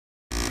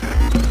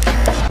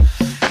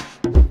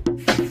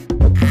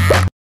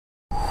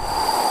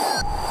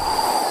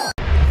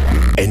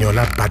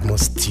Eniola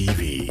Badmus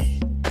TV.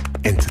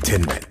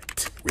 Entertainment.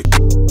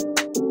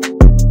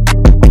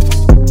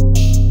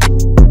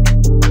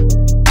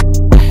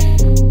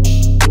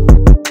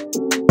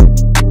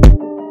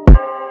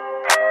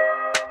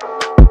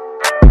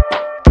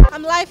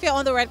 I'm live here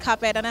on the red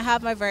carpet and I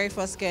have my very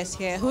first guest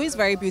here, who is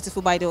very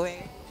beautiful, by the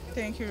way.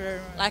 Thank you very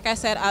much. Like I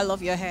said, I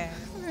love your hair.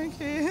 Thank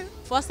you.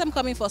 First time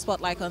coming for a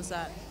Spotlight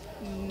concert?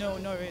 No,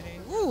 not really.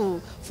 Ooh,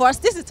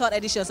 first, this is third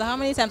edition, so how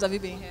many times have you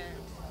been here?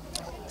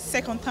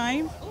 Second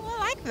time. Oh,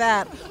 I like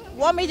that.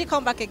 What made you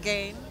come back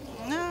again?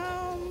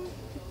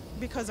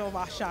 Because of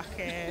our shack.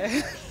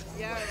 Yeah,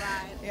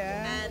 right.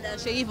 Yeah. And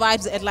Sheyi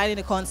Vibes headlining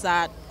the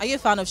concert. Are you a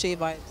fan of Sheyi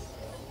Vibes?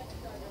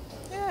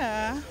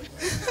 Yeah.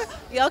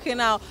 Yeah, okay,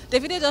 now,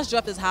 Davido just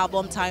dropped his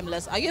album,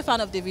 Timeless. Are you a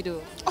fan of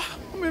Davido? Oh,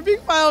 I'm a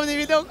big fan of the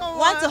video. Come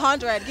 1 to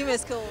 100, give me a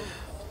score.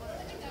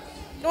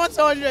 1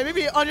 to 100,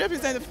 maybe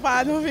 100%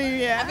 fan of him,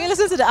 yeah. Have you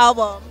listened to the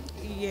album?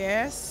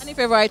 Yes. Any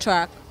favorite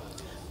track?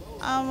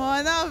 I'm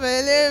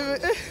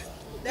unavailable.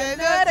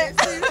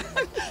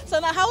 So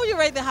now, how would you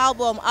rate the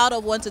album out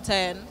of 1 to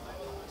 10?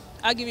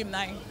 I'll give him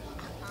 9.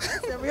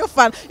 It's a real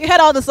fan. You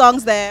heard all the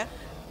songs there?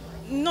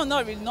 No,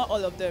 not really, not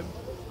all of them.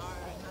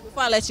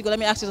 Before I let you go, let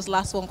me ask you this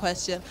last one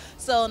question.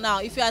 So now,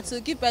 if you had to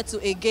give birth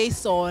to a gay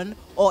son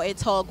or a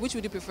dog, which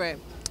would you prefer?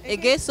 A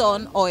gay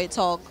son or a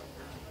dog?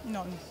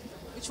 None.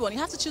 Which one? You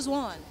have to choose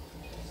one.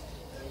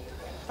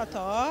 A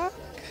dog?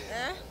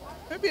 Eh?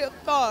 Maybe a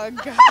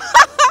dog.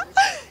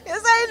 You're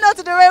saying no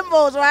to the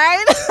rainbows,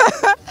 right?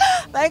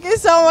 Thank you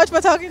so much for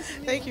talking to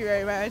me. Thank you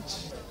very much.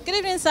 Good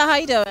evening, sir. How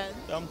you doing?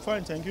 I'm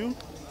fine, thank you.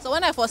 So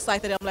when I first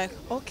started, I'm like,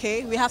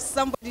 okay, we have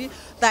somebody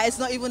that is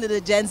not even in the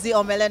Gen Z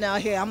or millennial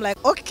here. I'm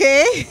like,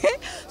 okay.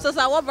 So,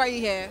 sir, what brought you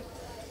here?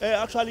 I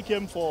actually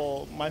came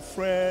for my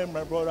friend,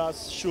 my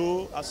brother's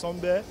show at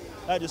Sunday.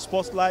 I had a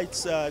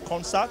Spotlight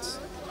concert.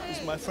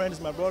 It's my friend,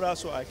 it's my brother,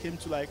 so I came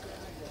to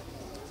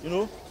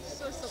So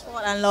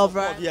support and love,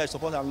 right? Yeah,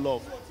 support and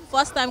love.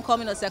 First time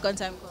coming or second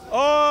time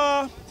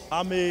coming?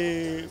 I'm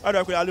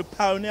a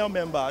pioneer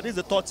member. This is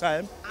the third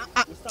time.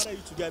 We started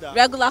it together.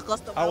 Regular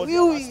customer. I was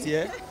there last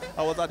year.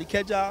 I was at the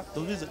Keja.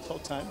 This is the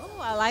third time.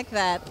 Oh, I like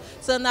that.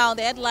 So now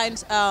the headline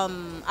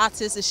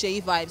artist is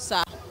Sheyi Vibes,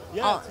 sir.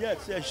 Yes,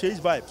 Sheyi's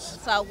Vibes.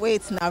 So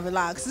wait now,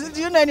 relax. Do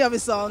you know any of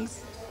his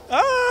songs?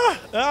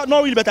 Not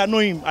really, but I know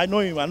him.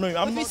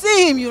 If you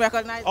see him, you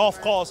recognize him. Of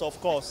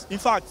course. In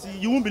fact,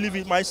 you won't believe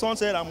it. My son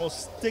said I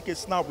must take a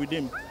snap with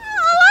him.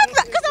 I like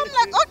that, because I'm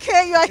like,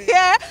 okay, you're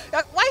here.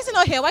 Why is he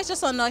not here? Why is your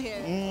son not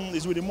here?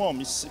 He's with the mom.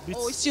 He's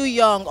still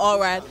young, all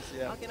right.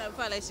 Yeah. Okay, now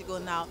before I let you go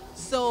now.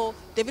 So,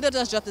 Davido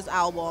just dropped his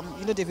album.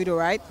 You know Davido,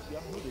 right? Yeah,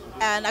 I know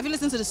Davido. And have you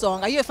listened to the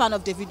song? Are you a fan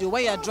of Davido?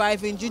 When you're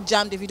driving, do you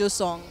jam Davido's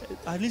song?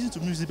 I listen to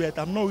music, but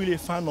I'm not really a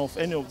fan of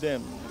any of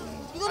them.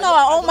 You don't know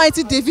our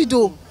almighty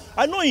Davido.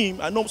 I know him.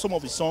 I know some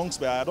of his songs,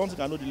 but I don't think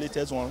I know the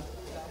latest one.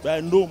 But I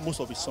know most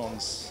of his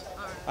songs.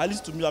 I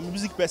listen to music. I'm a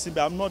music person,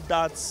 but I'm not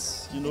that,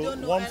 don't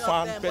know one any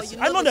fan of them, person. but you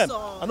know the I know them.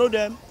 song. I know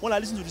them. When I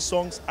listen to the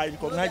songs, I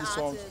recognize the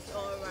songs. Artist,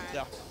 all right.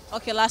 Yeah.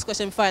 Okay, last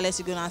question before I let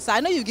you go now. So I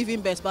know you've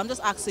given birth, but I'm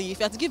just asking you, if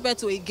you had to give birth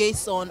to a gay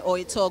son or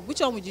a dog, which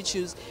one would you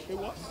choose? A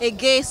what? A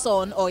gay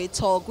son or a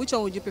dog, which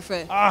one would you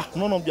prefer?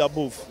 None of the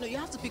above. No, you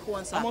have to pick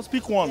one, sir. I must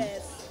pick one.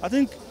 Yes. I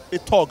think a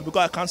talk,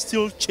 because I can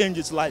still change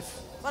its life.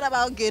 What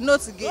about gay? No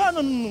to gay.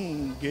 No,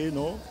 gay,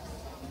 no.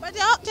 But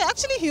they're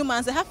actually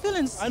humans. They have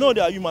feelings. I know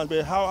they are humans,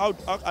 but how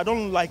I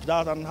don't like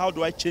that, and how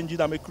do I change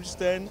it? I'm a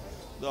Christian.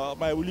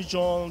 My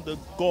religion, the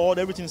God,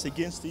 everything is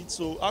against it.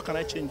 So how can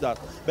I change that?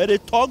 But a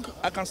talk,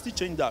 I can still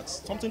change that.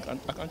 I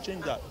can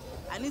change that.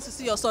 I need to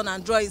see your son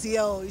and draw his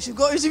here. You should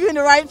be in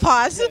the right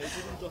path.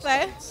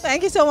 Yeah,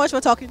 Thank you so much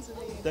for talking to me.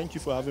 Thank you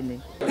for having me.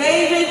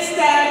 David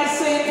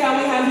Stamson, can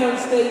we have you on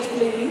stage,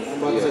 please?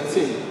 Number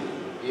 13.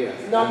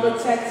 Yes. Number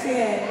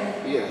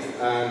 13. Yes,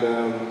 and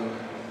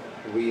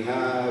we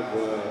have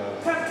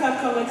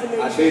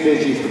Congratulations.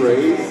 Adedeji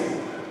Praise.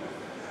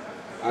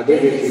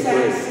 David Adedeji Praise.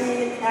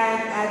 Stamson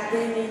and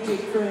Adedeji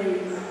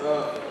Praise.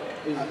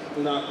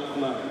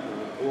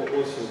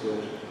 What's his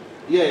name?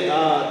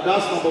 Yeah,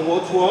 that's number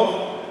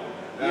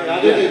 112.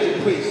 Adedeji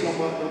Praise,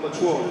 number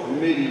 12. You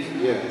made it.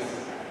 Yes.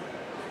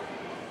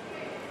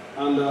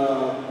 And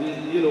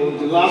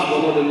the last but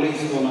not the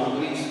least on our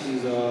list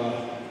is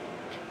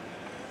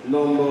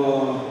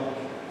number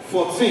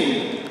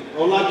 14.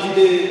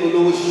 Olajide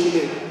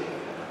Olowosile.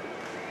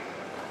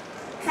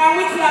 Can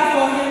we clap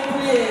for him,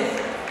 please?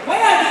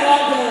 Where are the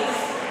others?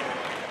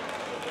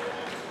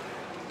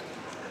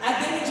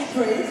 Adedeji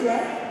Praise,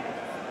 right?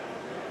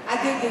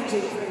 Adedeji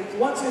Praise.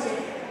 What's your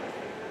name?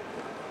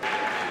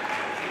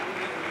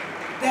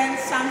 Then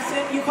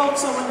Samson, you called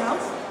someone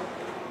else?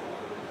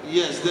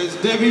 Yes, there's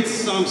David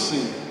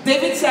Sampson.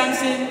 David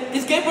Sampson.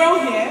 Is Gabriel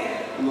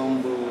here?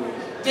 Number.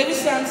 David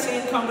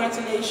Sampson,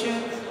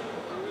 congratulations.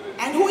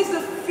 And who is the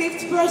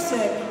 5th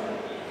person?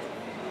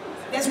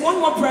 There's one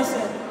more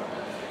person.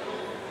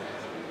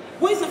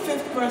 Who is the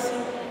 5th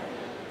person?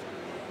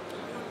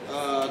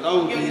 That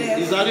would be.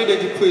 Is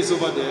Adedeji Praise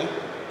over there?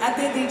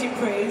 Adedeji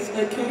Praise,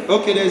 okay.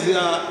 Okay, there's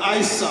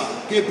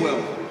Isa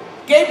Gabriel.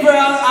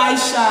 Gabriel,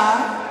 Aisha,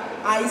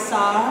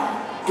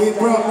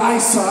 Gabriel,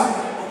 Isa.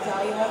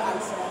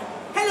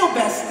 Hello,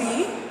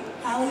 bestie.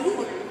 How are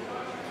you?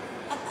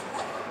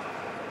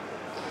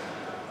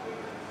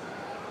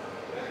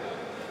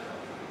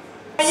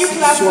 Can you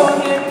clap for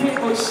him?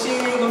 People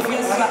sharing of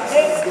Yoma.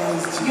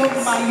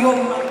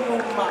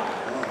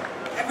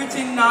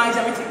 Everything nice,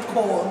 everything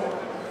cool.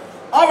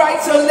 All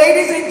right, so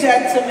ladies and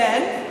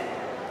gentlemen,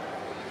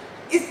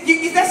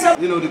 is there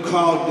some? You know, the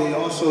crowd, they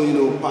also, you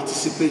know,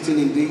 participating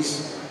in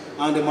this,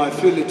 and they might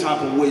feel the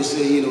type of way,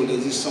 say, you know,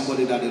 there's this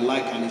somebody that they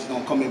like and it's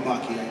not coming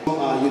back here.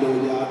 You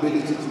know, their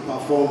ability to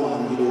perform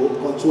and, you know,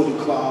 control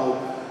the crowd,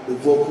 the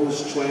vocal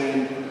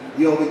strength,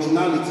 the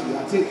originality.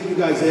 I think you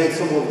guys heard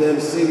some of them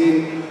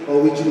singing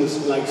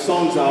originals, like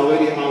songs are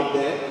already out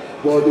there,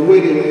 but the way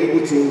they were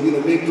able to, you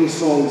know, make those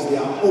songs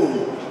their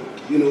own,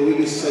 you know,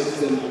 really sets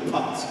them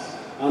apart.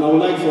 And I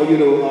would like for, you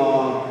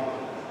know,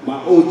 my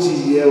OG,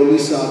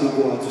 Olisa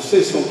Abiboa, to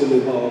say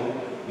something about,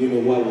 you know,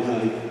 why we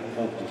have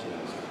this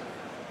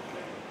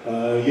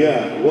guys.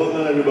 Yeah, well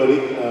done everybody.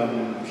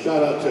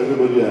 Shout out to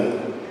everybody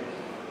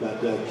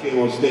that came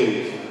on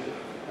stage.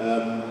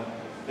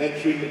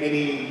 Entering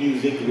any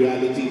music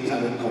reality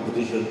talent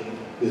competition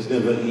is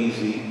never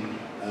easy.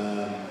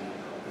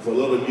 For a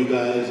lot of you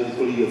guys, it's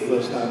probably your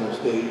first time on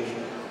stage.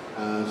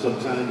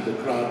 Sometimes the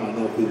crowd might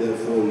not be there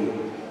for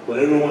you. But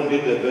everyone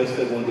did their best,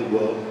 everyone did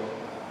well.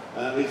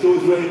 It's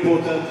always very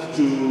important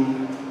to,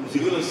 if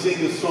you're going to sing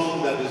a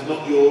song that is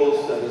not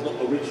yours, that is not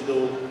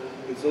original,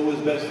 it's always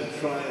best to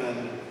try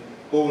and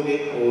own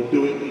it or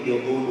do it in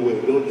your own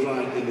way. Don't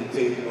try and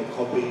imitate or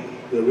copy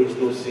the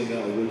original singer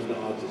or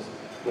original artist.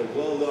 But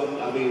well done.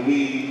 I mean,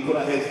 we put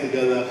our heads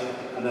together,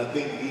 and I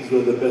think these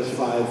were the best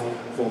 5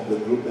 from the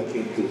group that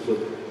came through. So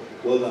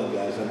well done,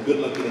 guys, and good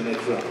luck in the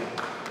next round.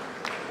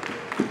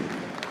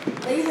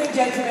 Ladies and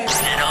gentlemen,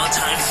 and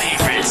all-time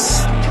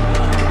favorites.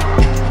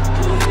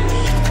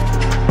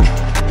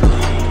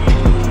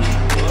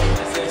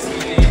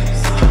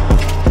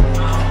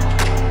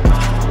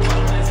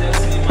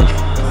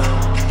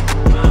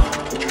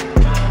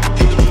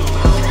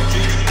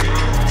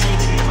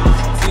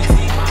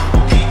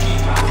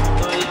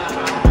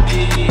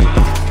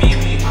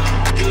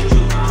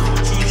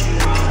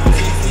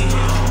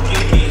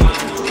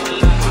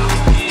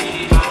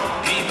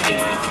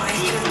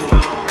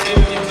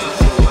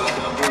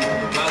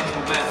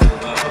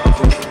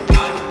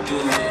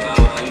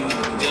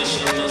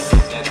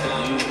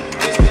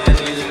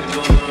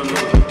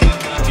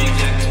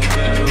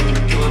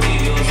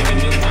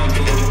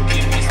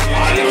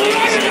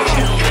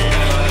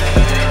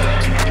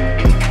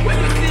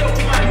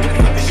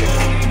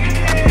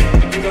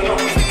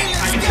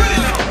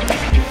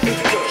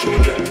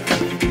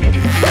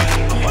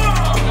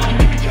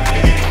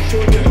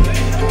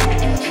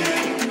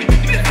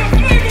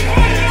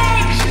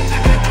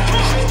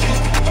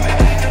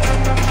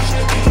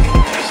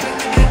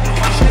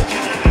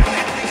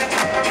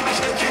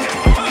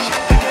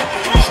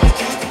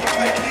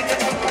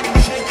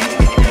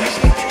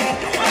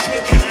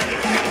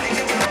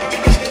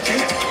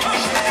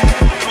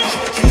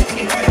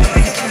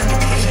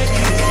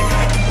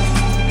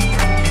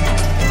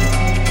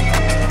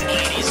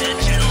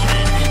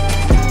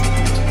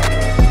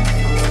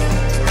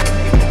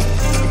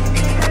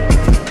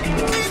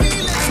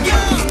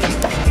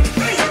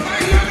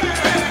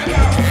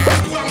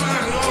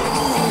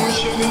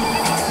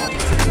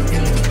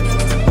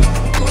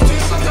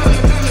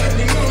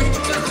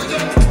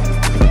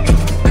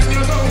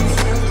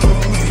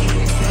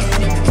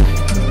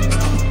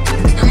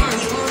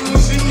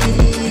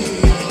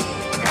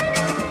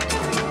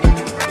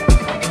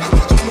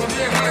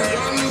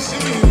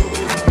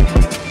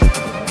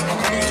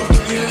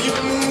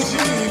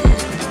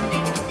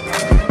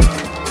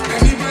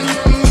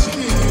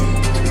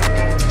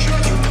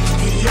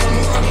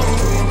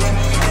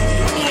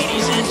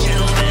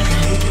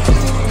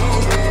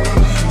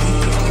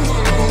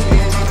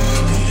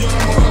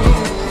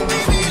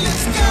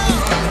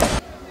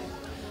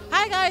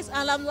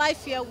 I'm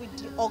live here with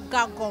the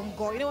Oga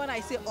Gongo. You know when I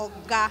say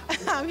Oga,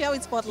 I'm here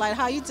with Spotlight.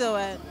 How you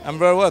doing? I'm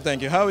very well,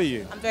 thank you. How are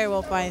you? I'm very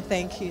well, fine,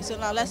 thank you. So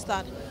now let's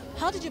start.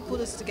 How did you put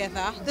this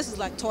together? This is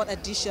like 3rd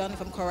edition, if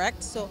I'm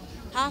correct. So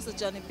how's the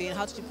journey been?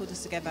 How did you put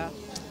this together?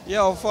 Yeah,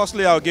 well,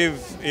 firstly, I'll give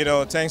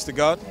thanks to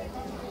God.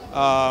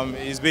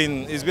 It's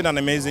been an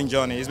amazing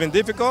journey. It's been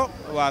difficult,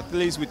 but at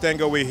least we thank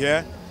God we're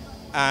here,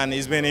 and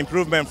it's been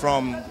improvement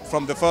from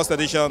the 1st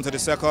edition to the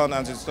 2nd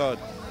and to the 3rd.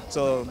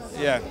 So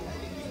yeah.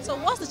 So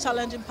what's the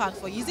challenging part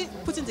for you? Is it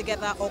putting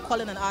together or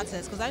calling an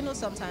artist? Because I know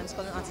sometimes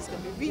calling artists can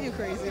be really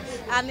crazy.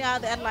 And yeah,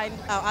 the headline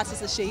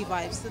artist is Shay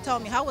Vibes. So tell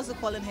me, how was it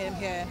calling him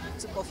here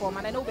to perform?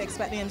 And I know we're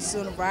expecting him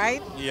soon,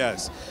 right?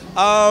 Yes.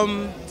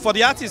 For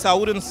the artist, I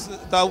wouldn't.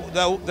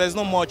 There's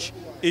not much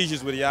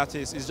issues with the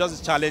artist. It's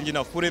just challenging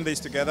of putting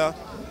this together,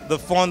 the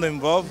fund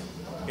involved.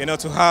 You know,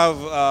 to have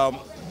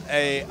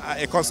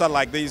a concert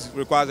like this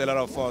requires a lot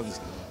of funds.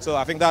 So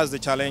I think that's the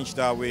challenge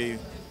that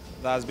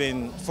has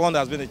been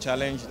the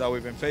challenge that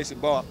we've been facing.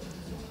 But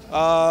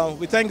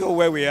We thank God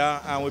where we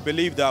are, and we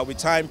believe that with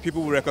time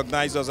people will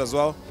recognize us as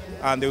well,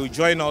 and they will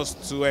join us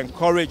to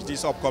encourage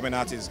these upcoming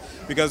artists.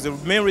 Because the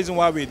main reason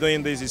why we're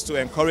doing this is to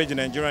encourage the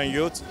Nigerian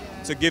youth,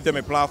 to give them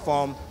a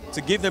platform,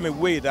 to give them a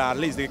way that at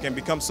least they can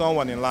become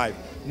someone in life.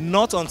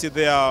 Not until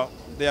they are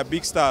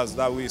big stars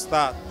that we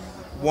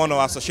want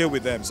to associate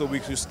with them. So we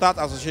should start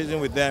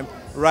associating with them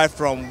right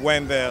from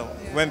when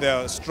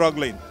they're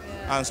struggling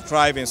and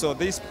striving. So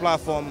this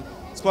platform,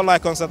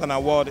 Spotlight Concert and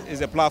Award,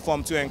 is a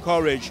platform to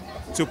encourage,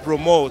 to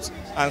promote,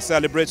 and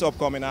celebrate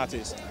upcoming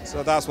artists.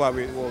 So that's what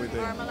we do. All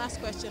right, my last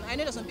question. I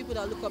know there's some people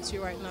that look up to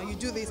you right now. You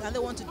do this and they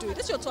want to do it.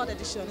 This is your third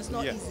edition. It's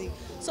not easy.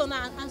 So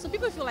now, and some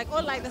people feel like,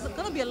 oh, like there's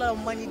going to be a lot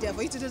of money there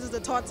for you to do this the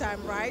third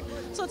time, right?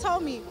 So tell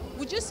me,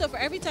 would you say for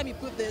every time you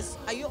put this,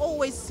 are you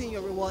always seeing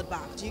your reward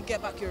back? Do you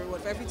get back your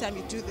reward for every time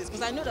you do this?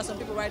 Because I know there's some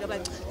people right up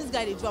like, this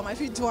guy did do him,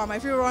 I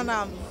feel run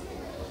him.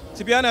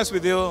 To be honest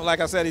with you, like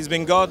I said, it's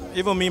been God.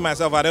 Even me,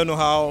 myself, I don't know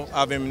how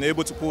I've been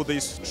able to pull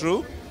this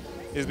through.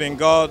 It's been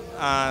God.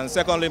 And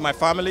secondly, my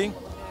family.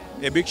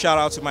 A big shout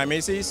out to my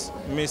Mrs.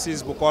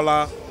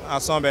 Bukola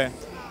Asombe.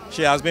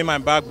 She has been my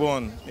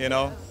backbone, you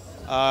know.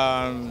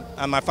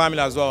 And my family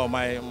as well,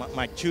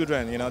 my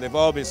children, you know, they've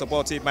all been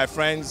supportive, my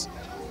friends.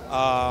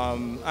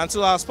 And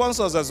to our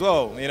sponsors as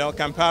well, you know,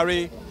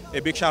 Campari,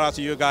 a big shout out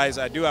to you guys.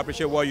 I do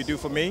appreciate what you do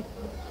for me,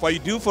 what you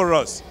do for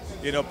us.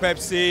 You know,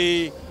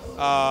 Pepsi,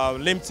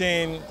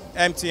 Lipton,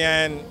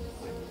 MTN,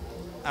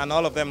 and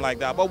all of them like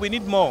that. But we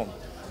need more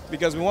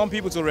because we want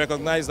people to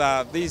recognize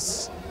that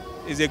this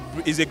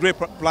is a great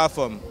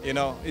platform. You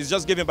know, it's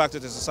just giving back to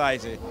the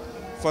society.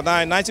 For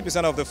now,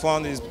 90% of the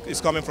fund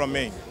is coming from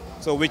me,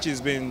 so which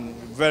has been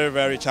very,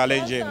 very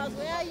challenging.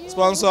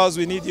 Sponsors,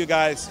 we need you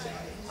guys.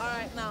 All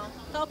right, now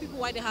tell people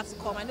why they have to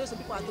come. I know some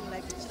people are doing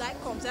like, should I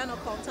come? Should I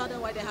not come? Tell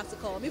them why they have to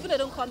come. Even if they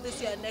don't come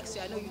this year and next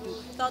year, I know you do.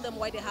 Tell them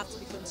why they have to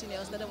be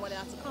continuous. Tell them why they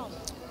have to come.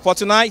 For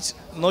tonight,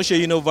 no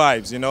shame, no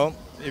vibes. You know,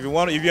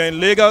 if you're in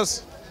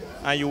Lagos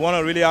and you want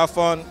to really have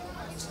fun,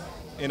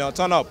 you know,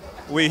 turn up.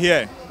 We're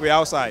here. We're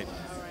outside.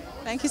 All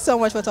right. Thank you so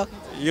much for talking.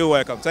 You're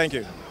welcome. Thank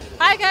you.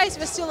 Hi guys,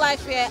 we're still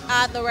live here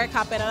at the red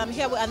carpet and I'm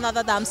here with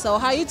another damsel.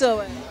 How you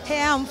doing?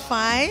 Hey, I'm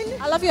fine.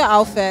 I love your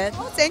outfit.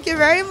 Oh, thank you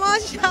very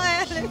much.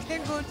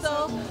 Looking good.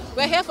 So,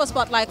 we're here for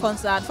Spotlight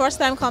Concert. First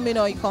time coming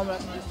or you come?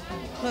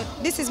 No,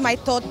 this is my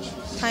third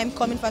time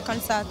coming for a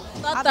concert.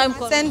 Third time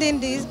attending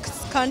this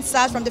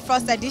concert from the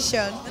first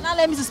edition. And now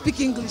let me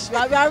speak English. We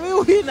are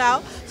real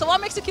now. So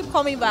what makes you keep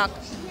coming back?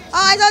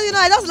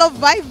 I just love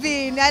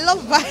vibing. I love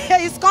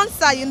vibing. It's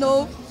concert, you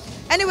know.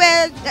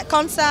 Anyway,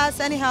 concerts,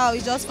 anyhow,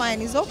 it's just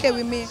fine. It's okay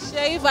with me.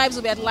 Shay Vibes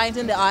will be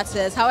headlining the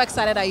artists. How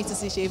excited are you to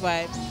see Shay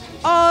Vibes?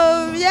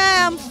 Oh,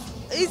 yeah,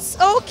 it's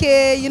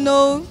okay, you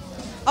know.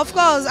 Of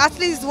course, at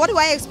least, what do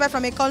I expect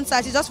from a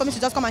concert? It's just for me to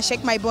just come and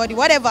shake my body,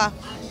 whatever.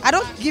 I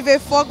don't give a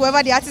fuck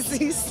whoever the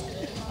artist is.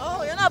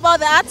 Oh, you're not about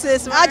the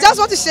artist, right? I just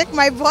want to shake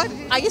my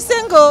body. Are you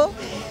single?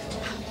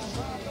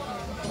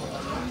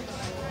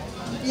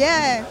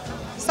 Yeah,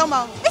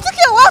 somehow. It took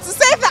you a while to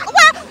say that.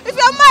 Well, if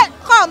you're mad,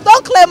 come,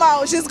 don't claim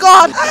her. She's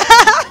gone. All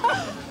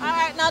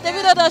right, now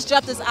Davido just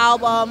dropped this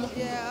album.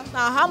 Yeah.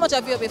 Now, how much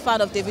have you been a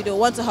fan of Davido?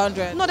 1 to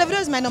 100? No,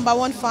 Davido is my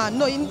 #1 fan.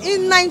 No,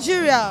 in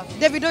Nigeria,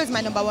 Davido is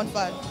my #1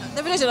 fan.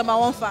 Davido is your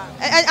 #1 fan.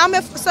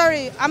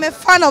 I'm a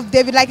fan of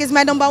David. Like, he's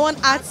my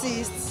 #1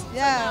 artist.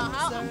 Yeah.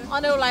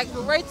 On a like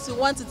rate to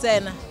 1 to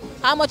 10,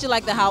 how much you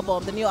like the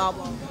album, the new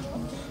album?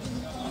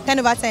 10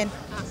 over 10.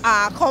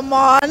 Come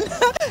on.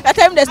 That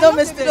time there's no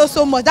mistake. Davido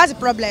so much. That's the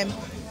problem.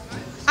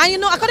 And you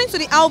know, according to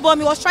the album,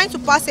 he was trying to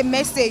pass a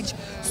message.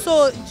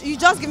 So you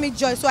just give me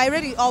joy. So I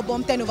rate the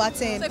album 10 over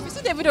 10. So if you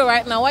see Davido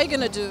right now, what are you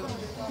gonna do?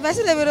 If I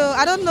see Davido,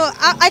 I don't know.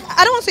 I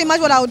don't want to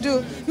imagine what I'll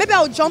do. Maybe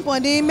I'll jump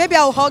on him. Maybe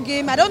I'll hug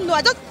him. I don't know.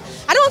 I don't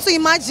want to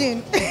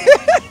imagine. All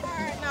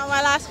right, now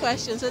my last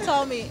question. So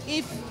tell me,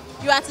 if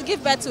you had to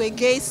give birth to a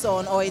gay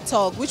son or a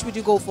thug, which would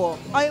you go for?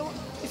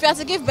 If you had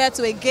to give birth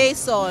to a gay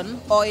son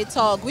or a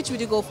thug, which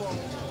would you go for?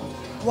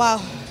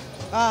 Wow.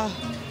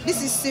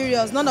 This is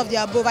serious. None of the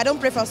above. I don't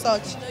pray for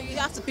such. No, you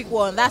have to pick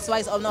one. That's why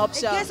it's an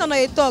option. A gay son or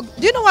a thug.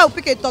 Do you know why I would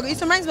pick a thug? It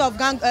reminds me of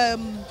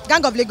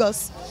Gang of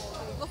Lagos.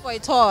 Go for a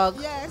thug.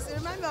 Yes, it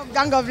reminds me of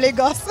Gang of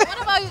Lagos.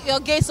 What about your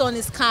gay son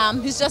is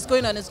calm? He's just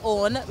going on his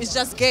own. He's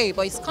just gay,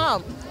 but he's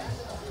calm.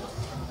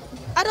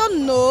 I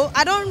don't know.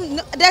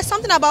 There's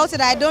something about it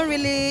that I don't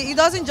really. It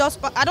doesn't just.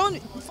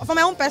 For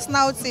my own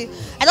personality,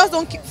 I just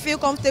don't feel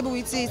comfortable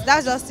with it.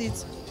 That's just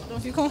it. Don't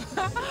feel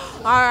comfortable.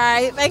 All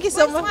right. Thank you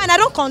so much. Fine. I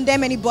don't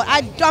condemn anybody.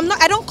 I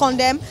don't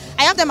condemn.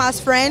 I have them as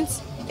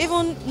friends.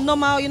 Even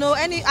normal, you know.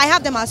 I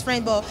have them as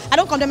friends, but I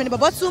don't condemn anybody.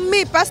 But to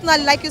me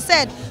personally, like you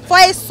said, for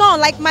a son,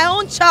 like my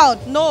own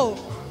child, no.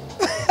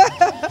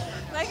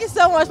 Thank you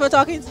so much for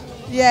talking to me.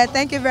 Yeah,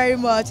 thank you very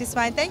much. It's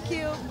fine. Thank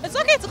you. It's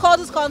okay to call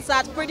this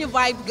concert Pretty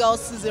Vibe Girl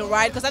Season,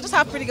 right? Because I just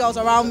have pretty girls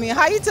around me.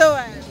 How you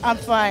doing? I'm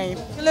fine.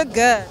 You look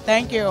good.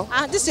 Thank you.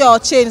 This is your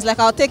chains, like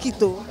I'll take it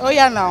too. Oh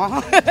yeah,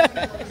 no. So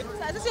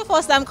is this your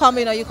first time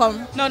coming or you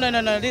come? No.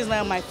 This is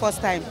not my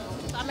first time.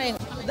 I mean,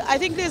 I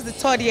think this is the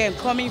third year I'm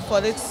coming for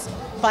this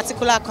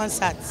particular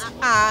concert.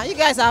 You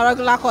guys are a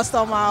regular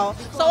customer.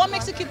 So what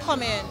makes you keep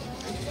coming?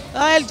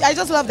 I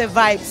just love the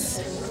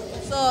vibes.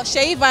 So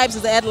Sheyi Vibes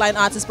is the headline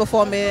artist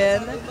performing.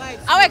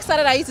 How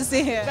excited are you to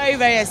see him? Very,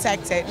 very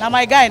excited. Now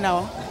my guy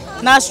now.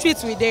 Now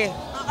streets we there.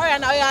 All right,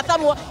 now tell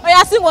me.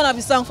 Sing one of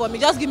his songs for me.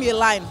 Just give me a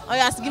line.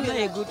 Give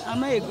me a good. I'm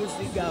not a good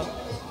singer.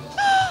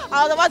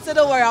 I was about to say,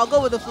 don't worry, I'll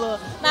go with the flow.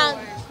 Now,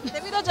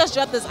 Davido just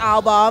dropped this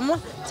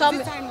album. Tell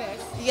me.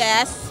 Timeless?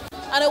 Yes.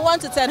 And a 1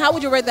 to 10, how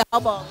would you rate the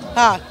album?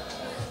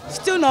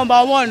 Still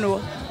 #1,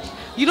 no.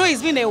 You know,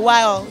 it's been a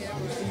while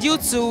due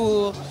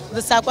to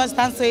the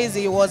circumstances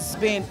he was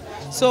being.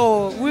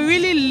 So we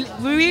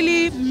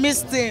really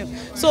missed him.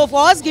 So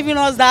for us giving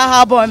us that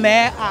album,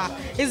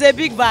 it's a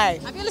big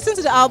vibe. Have you listened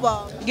to the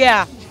album?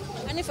 Yeah.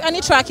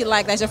 Any track you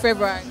like that's your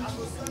favorite?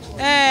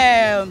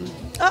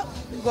 Oh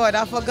God,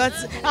 I forgot.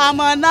 I'm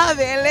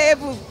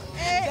unavailable.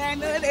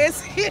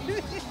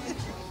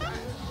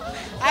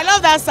 I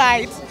love that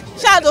side.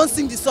 Child, don't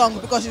sing the song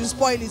because you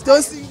spoil it.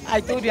 Don't sing. I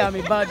told you I'm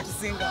a bad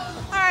singer.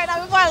 All right, now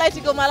before I let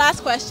you go, my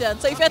last question.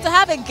 So if you had to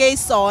have a gay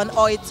son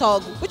or a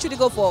thug, which would you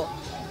go for?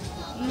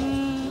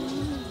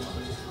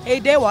 A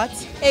day what?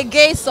 A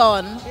gay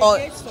son or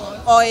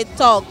a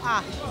thug.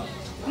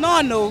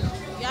 No.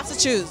 You have to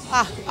choose.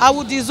 I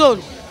would disown.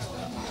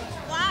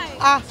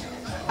 Why?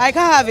 I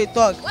can't have a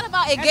thug. What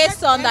about a gay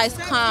son that is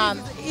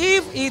calm?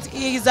 If it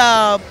is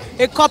a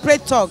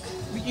corporate thug,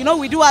 you know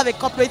we do have a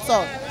corporate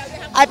thug.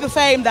 I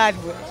prefer him that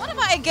way. What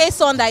about a gay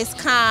son that is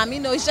calm? You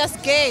know, he's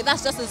just gay.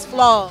 That's just his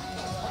flaw.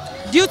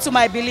 Due to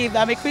my belief,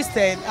 I'm a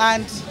Christian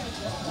and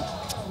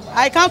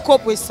I can't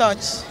cope with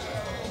such.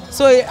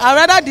 So I'd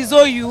rather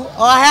disown you, or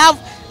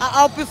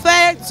I'll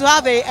prefer to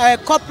have a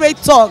corporate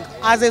thug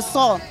as a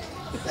son.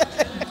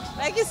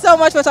 Thank you so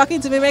much for talking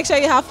to me. Make sure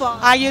you have fun.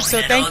 And you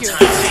too. Thank you.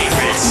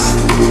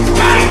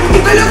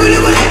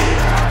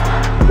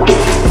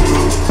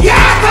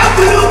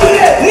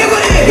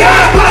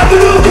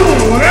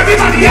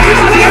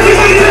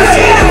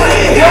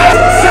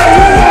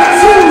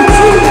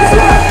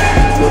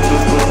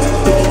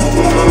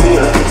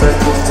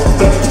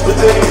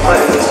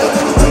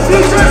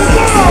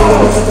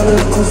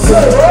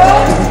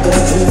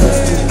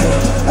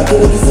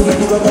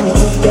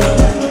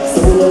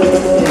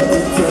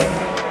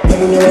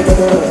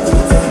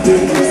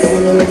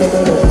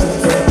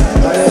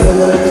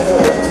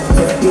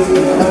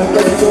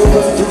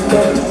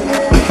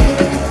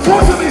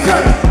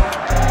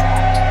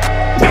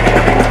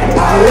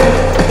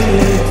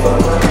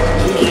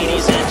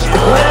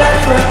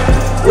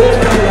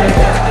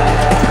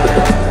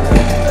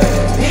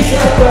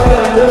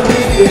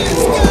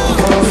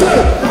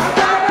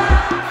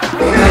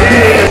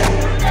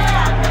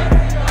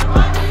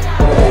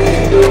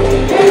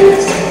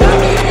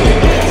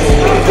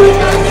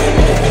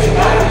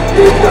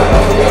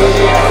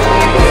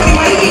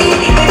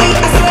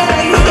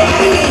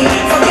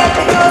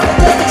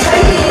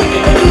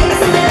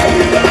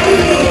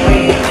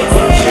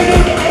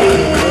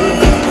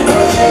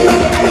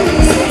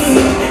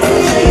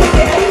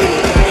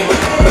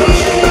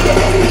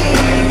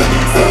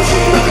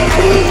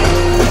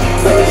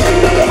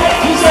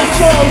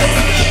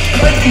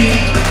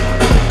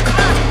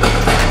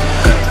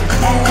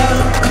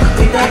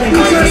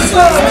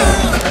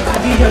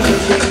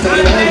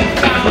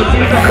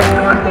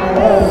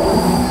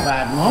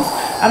 Badmus.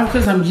 And of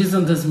course, I'm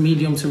using this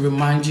medium to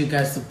remind you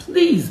guys to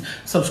please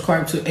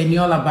subscribe to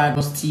Eniola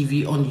Badmus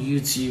TV on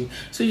YouTube,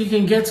 so you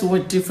can get to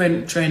what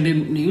different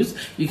trending news,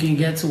 you can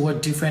get to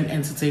what different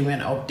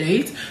entertainment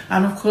updates,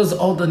 and of course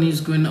all the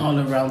news going all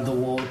around the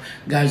world.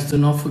 Guys, do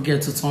not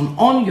forget to turn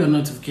on your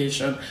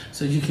notification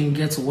so you can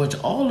get to watch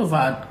all of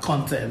our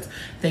content.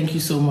 Thank you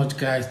so much,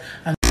 guys.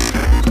 And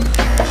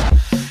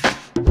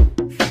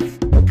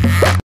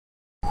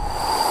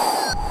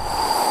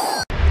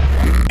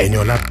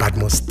Eniola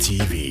Badmus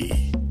TV,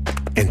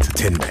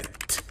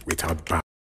 entertainment without bounds.